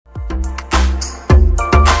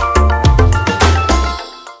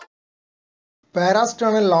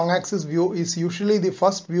Parasternal long-axis view is usually the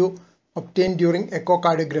first view obtained during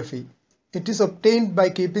echocardiography. It is obtained by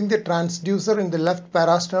keeping the transducer in the left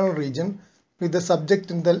parasternal region with the subject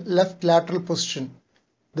in the left lateral position.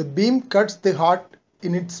 The beam cuts the heart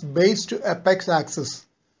in its base to apex axis.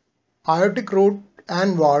 Aortic root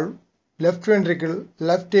and valve, left ventricle,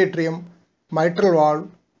 left atrium, mitral valve,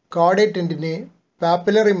 chordae tendineae,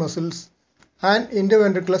 papillary muscles, and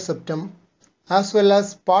interventricular septum, as well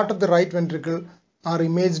as part of the right ventricle, are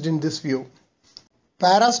imaged in this view.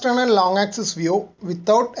 Parasternal long-axis view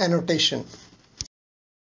without annotation.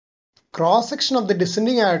 Cross-section of the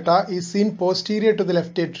descending aorta is seen posterior to the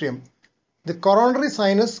left atrium. The coronary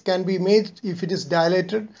sinus can be imaged if it is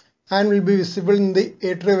dilated and will be visible in the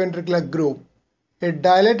atrioventricular groove. A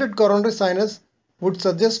dilated coronary sinus would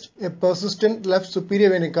suggest a persistent left superior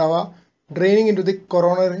vena cava draining into the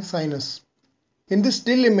coronary sinus. In this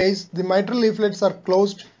still image, the mitral leaflets are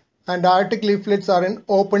closed and aortic leaflets are in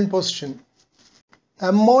open position.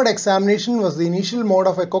 M-mode examination was the initial mode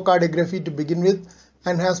of echocardiography to begin with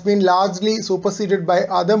and has been largely superseded by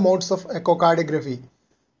other modes of echocardiography.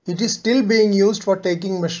 It is still being used for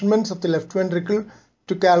taking measurements of the left ventricle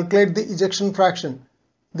to calculate the ejection fraction.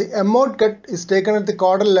 The M-mode cut is taken at the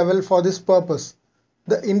caudal level for this purpose.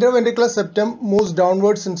 The interventricular septum moves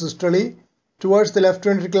downwards in systole towards the left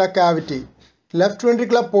ventricular cavity. Left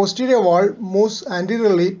ventricular posterior wall moves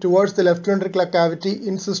anteriorly towards the left ventricular cavity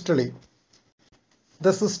in systole.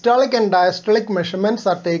 The systolic and diastolic measurements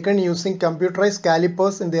are taken using computerized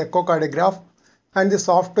calipers in the echocardiograph, and the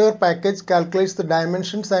software package calculates the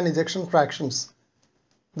dimensions and ejection fractions.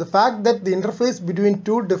 The fact that the interface between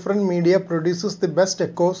two different media produces the best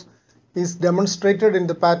echoes is demonstrated in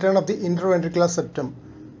the pattern of the interventricular septum.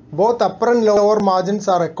 Both upper and lower margins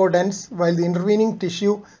are echo dense, while the intervening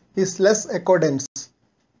tissue is less echo dense.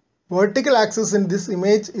 Vertical axis in this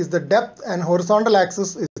image is the depth and horizontal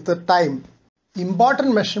axis is the time.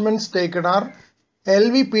 Important measurements taken are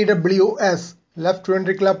LVPWS, left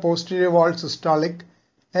ventricular posterior wall systolic,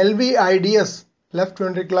 LVIDS, left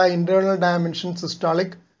ventricular internal dimension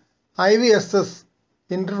systolic, IVSS,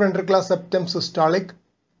 interventricular septum systolic,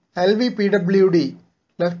 LVPWD,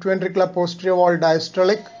 left ventricular posterior wall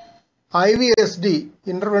diastolic, IVSD,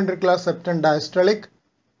 interventricular septum diastolic,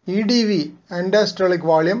 EDV, end-diastolic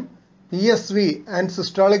volume, ESV, and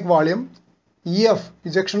systolic volume, EF,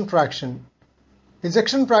 ejection fraction.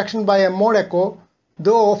 Ejection fraction by M-mode echo,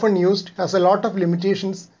 though often used, has a lot of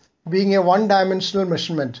limitations, being a one-dimensional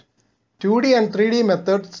measurement. 2D and 3D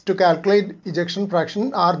methods to calculate ejection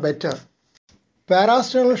fraction are better.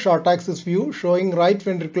 Parasternal short-axis view showing right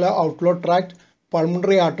ventricular outflow tract,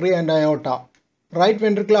 pulmonary artery and aorta. Right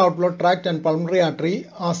ventricular outflow tract and pulmonary artery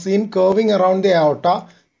are seen curving around the aorta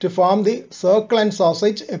to form the circle and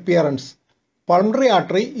sausage appearance. Pulmonary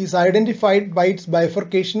artery is identified by its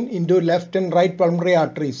bifurcation into left and right pulmonary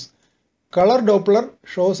arteries. Color Doppler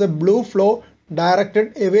shows a blue flow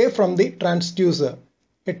directed away from the transducer.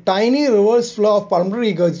 A tiny reverse flow of pulmonary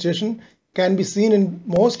regurgitation can be seen in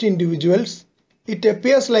most individuals. It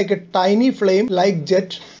appears like a tiny flame-like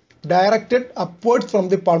jet directed upwards from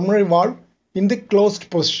the pulmonary valve in the closed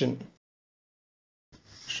position.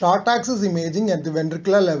 Short axis imaging at the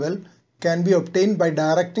ventricular level can be obtained by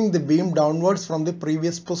directing the beam downwards from the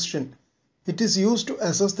previous position. It is used to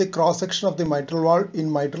assess the cross-section of the mitral valve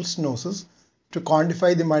in mitral stenosis to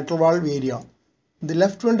quantify the mitral valve area. The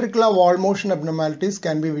left ventricular wall motion abnormalities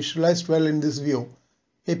can be visualized well in this view.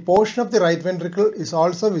 A portion of the right ventricle is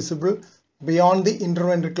also visible beyond the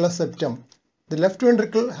interventricular septum. The left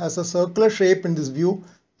ventricle has a circular shape in this view,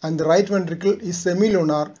 and the right ventricle is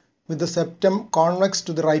semilunar with the septum convex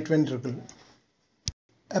to the right ventricle.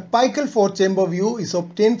 Apical four-chamber view is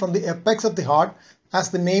obtained from the apex of the heart, as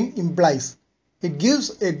the name implies. It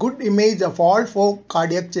gives a good image of all four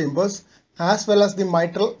cardiac chambers as well as the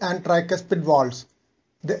mitral and tricuspid valves.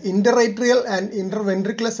 The interatrial and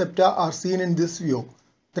interventricular septa are seen in this view.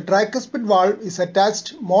 The tricuspid valve is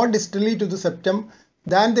attached more distally to the septum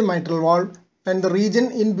than the mitral valve, and the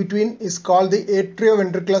region in between is called the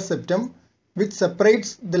atrioventricular septum, which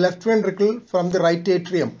separates the left ventricle from the right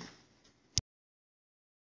atrium.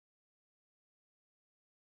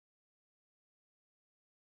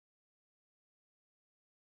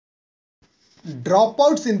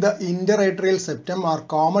 Dropouts in the interatrial septum are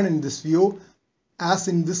common in this view, as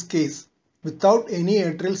in this case, without any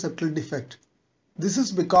atrial septal defect. This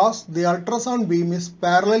is because the ultrasound beam is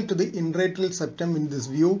parallel to the interatrial septum in this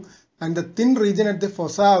view, and the thin region at the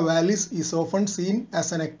fossa ovalis is often seen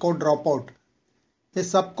as an echo dropout. A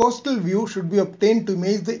subcostal view should be obtained to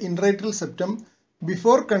image the interatrial septum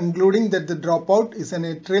before concluding that the dropout is an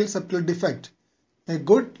atrial septal defect. A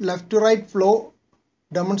good left to right flow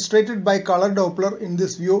demonstrated by color Doppler in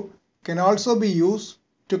this view can also be used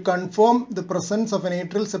to confirm the presence of an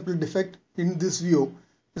atrial septal defect in this view,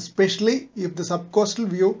 especially if the subcostal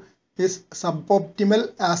view is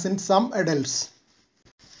suboptimal as in some adults.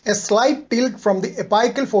 A slight tilt from the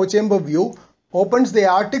apical 4-chamber view opens the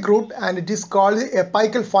aortic root and it is called the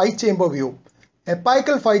apical 5-chamber view.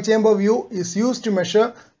 Apical 5-chamber view is used to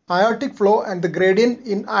measure aortic flow and the gradient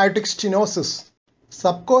in aortic stenosis.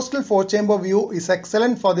 Subcostal 4-chamber view is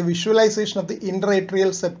excellent for the visualization of the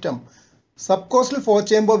interatrial septum. Subcostal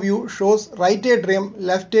 4-chamber view shows right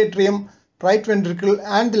atrium, right ventricle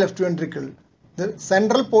and the left ventricle. The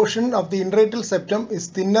central portion of the interatrial septum is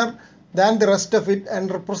thinner than the rest of it and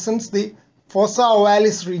represents the fossa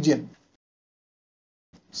ovalis region.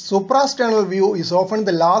 Suprasternal view is often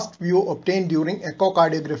the last view obtained during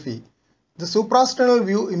echocardiography. The suprasternal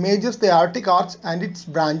view images the aortic arch and its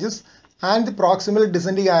branches and the proximal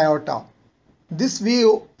descending aorta. This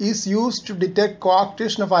view is used to detect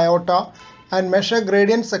coarctation of aorta and measure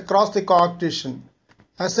gradients across the coarctation.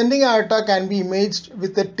 Ascending aorta can be imaged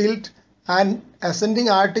with a tilt and ascending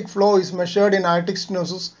aortic flow is measured in aortic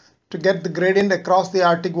stenosis to get the gradient across the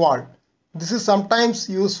aortic wall. This is sometimes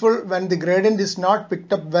useful when the gradient is not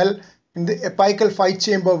picked up well in the apical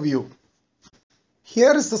 5-chamber view.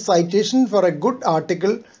 Here is the citation for a good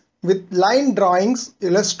article with line drawings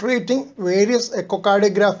illustrating various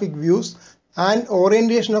echocardiographic views and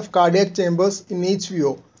orientation of cardiac chambers in each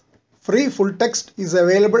view. Free full text is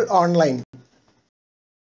available online.